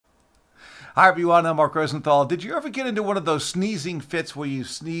Hi everyone, I'm Mark Rosenthal. Did you ever get into one of those sneezing fits where you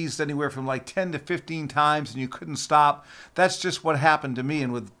sneezed anywhere from like 10 to 15 times and you couldn't stop? That's just what happened to me.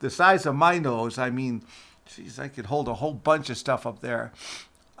 And with the size of my nose, I mean, geez, I could hold a whole bunch of stuff up there.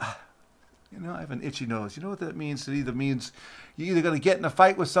 I have an itchy nose. You know what that means? It either means you're either going to get in a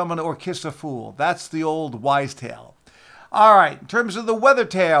fight with someone or kiss a fool. That's the old wise tale. All right, in terms of the weather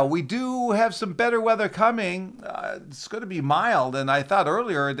tale, we do have some better weather coming. It's going to be mild, and I thought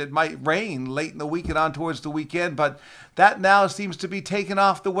earlier it might rain late in the week and on towards the weekend, but that now seems to be taken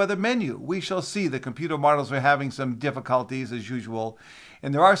off the weather menu. We shall see. The computer models are having some difficulties as usual,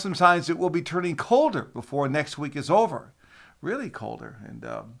 and there are some signs it will be turning colder before next week is over. Really colder. And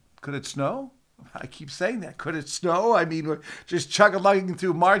could it snow? I keep saying that. Could it snow? I mean, we're just chug-a-lugging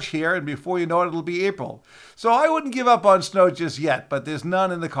through March here, and before you know it, it'll be April. So I wouldn't give up on snow just yet, but there's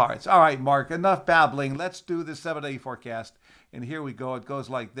none in the cards. All right, Mark, enough babbling. Let's do the 7-day forecast. And here we go. It goes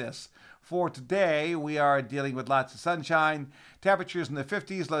like this. For today, we are dealing with lots of sunshine. Temperatures in the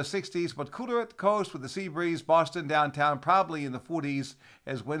 50s, low 60s, but cooler at the coast with the sea breeze. Boston downtown probably in the 40s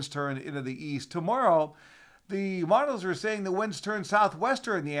as winds turn into the east. Tomorrow, the models are saying the winds turn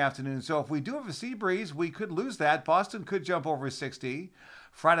southwester in the afternoon, so if we do have a sea breeze, we could lose that. Boston could jump over 60.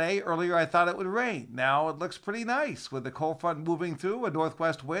 Friday, earlier I thought it would rain. Now it looks pretty nice with the cold front moving through, a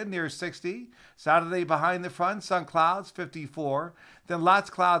northwest wind near 60. Saturday behind the front, sun clouds, 54. Then lots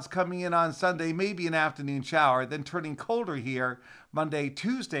of clouds coming in on Sunday, maybe an afternoon shower. Then turning colder here Monday,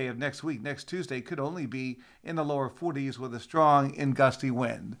 Tuesday of next week. Next Tuesday could only be in the lower 40s with a strong and gusty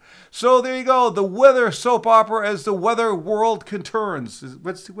wind. So there you go, the weather soap opera as the weather world turns.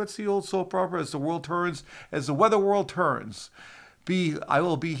 What's the old soap opera? As the world turns, as the weather world turns. I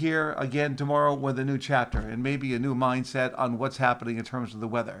will be here again tomorrow with a new chapter and maybe a new mindset on what's happening in terms of the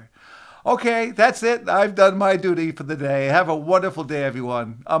weather. Okay, that's it. I've done my duty for the day. Have a wonderful day,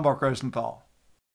 everyone. I'm Mark Rosenthal.